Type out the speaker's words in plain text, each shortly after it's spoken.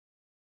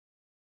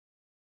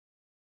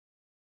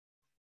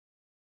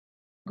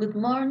Good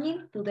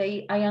morning.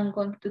 Today I am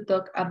going to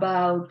talk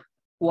about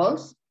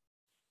walls.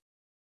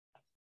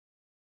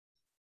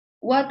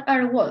 What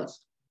are walls?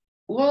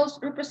 Walls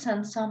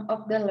represent some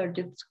of the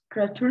largest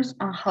creatures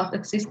and have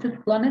existed on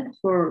the planet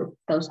for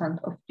thousands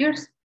of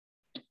years.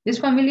 This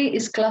family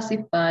is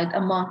classified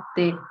among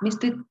the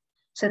mystic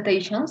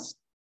cetaceans,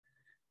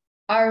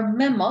 are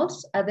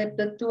mammals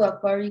adapted to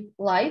aquatic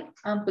life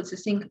and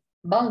possessing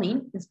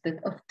baleen instead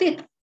of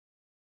teeth.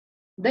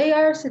 They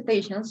are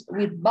cetaceans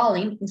with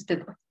baleen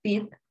instead of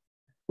teeth,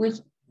 which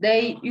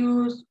they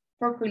use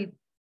for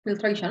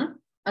filtration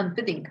and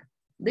feeding.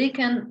 They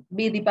can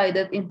be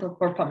divided into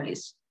four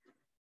families: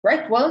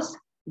 right whales,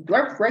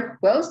 dwarf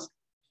right whales,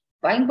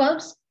 fine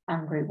whales,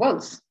 and gray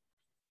whales.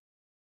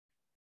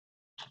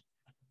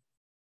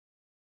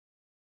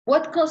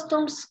 What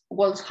customs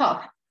whales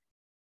have?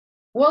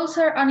 Whales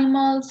are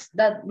animals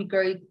that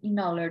migrate in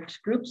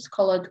large groups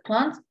called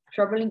clans,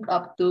 traveling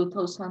up to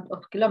thousands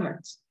of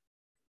kilometers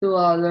to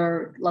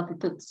other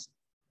latitudes.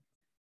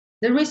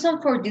 The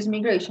reason for these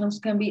migrations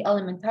can be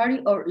alimentary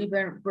or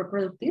even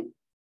reproductive.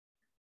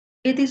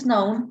 It is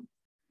known,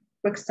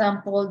 for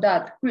example,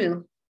 that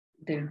krill,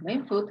 their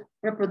main food,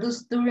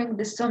 reproduce during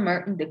the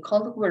summer in the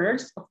cold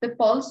waters of the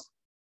poles.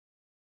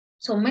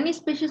 So many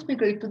species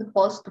migrate to the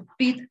poles to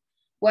feed,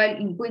 while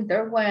in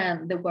winter,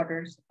 when the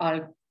waters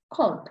are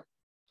cold,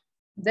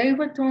 they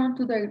return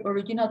to their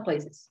original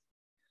places.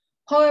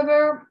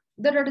 However,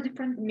 there are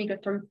different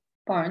migratory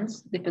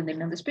patterns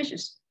depending on the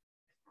species.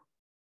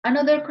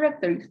 Another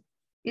characteristic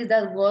is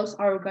that whales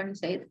are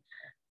organized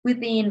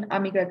within a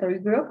migratory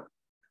group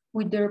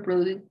with their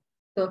reproductive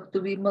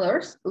to-be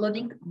mothers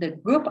leading the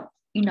group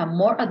in a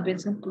more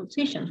advanced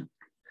position,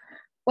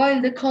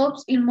 while the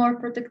cubs in more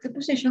protected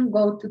position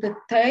go to the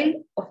tail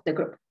of the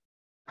group.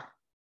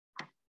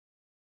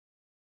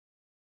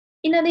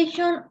 In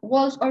addition,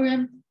 whales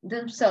orient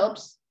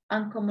themselves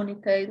and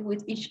communicate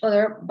with each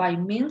other by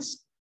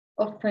means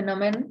of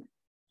phenomenon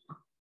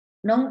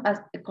known as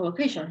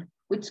echolocation,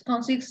 which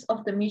consists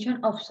of the emission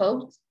of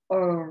sounds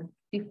or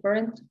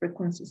different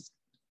frequencies,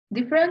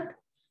 different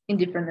in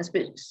different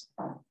species,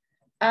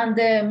 and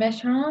the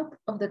measurement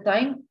of the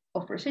time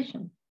of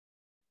precision.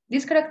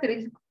 This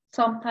characteristic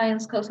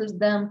sometimes causes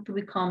them to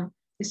become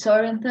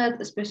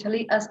disoriented,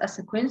 especially as a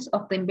sequence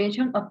of the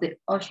invasion of the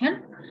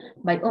ocean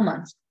by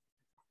humans,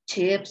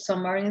 ships,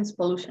 submarines,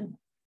 pollution,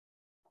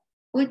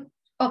 which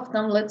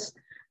often leads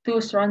to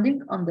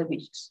stranding on the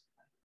beaches.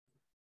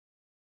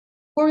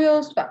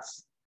 Curious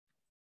facts.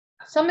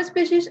 Some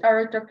species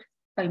are attracted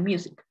by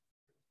music.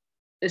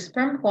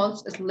 Sperm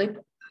whales sleep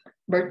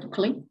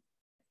vertically.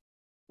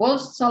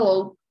 Whales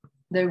swallow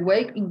their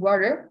weight in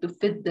water to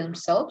feed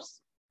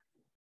themselves.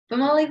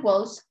 Family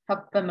whales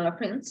have family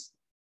friends.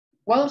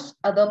 Whales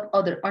adopt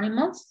other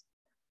animals.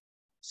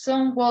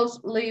 Some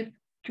whales live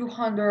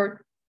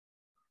 200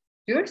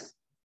 years.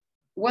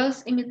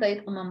 Whales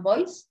imitate human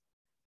voice.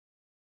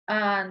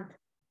 And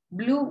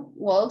blue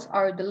whales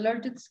are the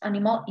largest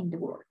animal in the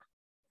world.